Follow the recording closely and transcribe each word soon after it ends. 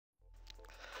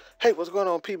Hey, what's going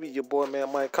on, PB? Your boy,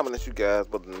 man, Mike, coming at you guys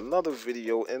with another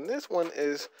video. And this one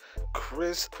is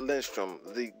Chris Lindstrom,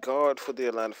 the guard for the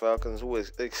Atlanta Falcons, who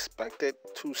is expected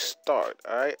to start.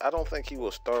 All right, I don't think he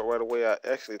will start right away. I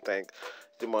actually think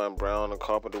Jamon Brown and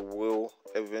Carpenter will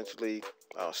eventually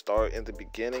start in the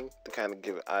beginning to kind of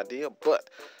give an idea.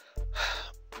 But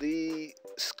the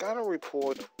scouting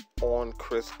report on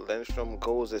Chris Lindstrom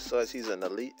goes as such: he's an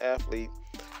elite athlete.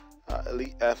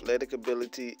 Elite athletic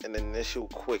ability and initial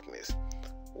quickness,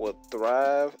 will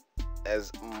thrive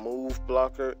as move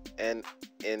blocker and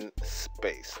in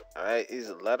space. All right, he's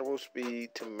a lateral speed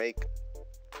to make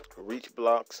reach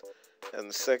blocks and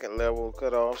the second level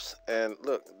cutoffs. And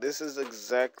look, this is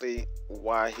exactly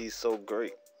why he's so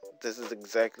great. This is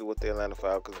exactly what the Atlanta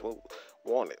Falcons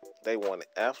wanted. They wanted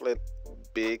athletic,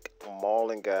 big,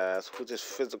 mauling guys who are just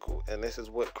physical, and this is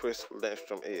what Chris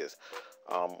Lindstrom is.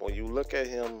 When you look at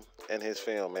him and his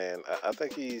film, man, I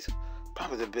think he's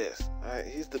probably the best. Right?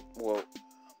 He's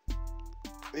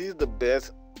the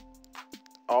best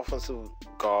offensive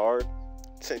guard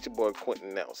since your boy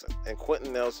Quentin Nelson. And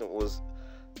Quentin Nelson was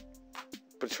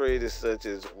portrayed as such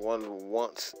as one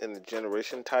once in the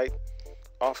generation type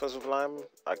offensive lineman,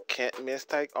 a can't miss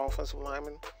type offensive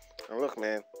lineman. And look,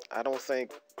 man, I don't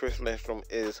think Chris Lindstrom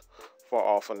is far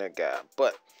off on that guy.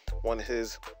 But one of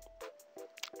his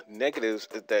negatives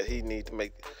is that he needs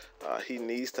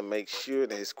to make sure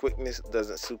that his quickness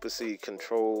doesn't supersede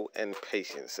control and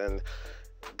patience. And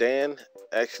Dan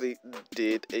actually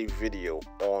did a video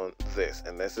on this,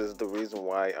 and this is the reason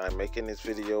why I'm making this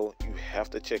video. You have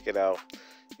to check it out.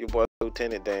 Your boy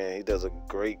Lieutenant Dan, he does a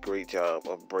great job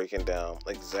of breaking down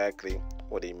exactly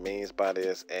what he means by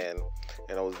this. And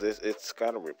it's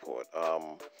scouting report.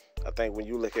 I think when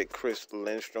you look at Chris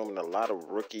Lindstrom and a lot of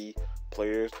rookie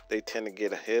players, they tend to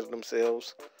get ahead of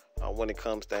themselves when it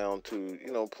comes down to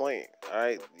playing. All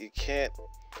right, you can't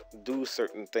do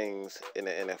certain things in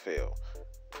the NFL.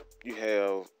 You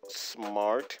have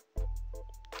smart,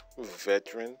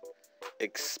 veteran,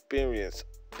 experienced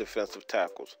defensive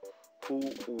tackles who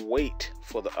wait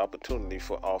for the opportunity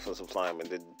for offensive linemen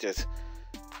to just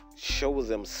show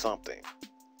them something.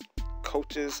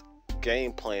 Coaches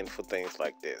game plan for things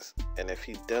like this, and if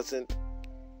he doesn't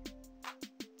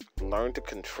learn to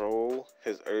control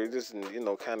his urges and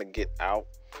kind of get out,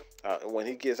 when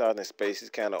he gets out in space,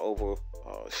 he's kind of over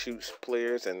shoots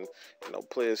players, and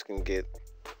players can get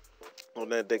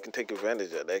that they can take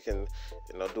advantage of. They can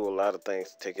do a lot of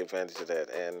things to take advantage of that.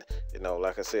 And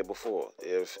like I said before,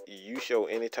 if you show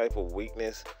any type of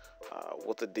weakness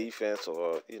with the defense,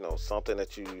 or something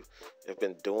that you have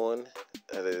been doing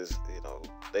that is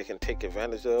they can take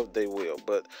advantage of, they will.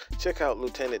 But check out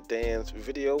Lieutenant Dan's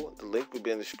video. The link will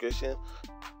be in the description.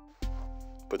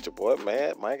 But your boy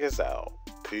Mike is out.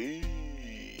 Peace.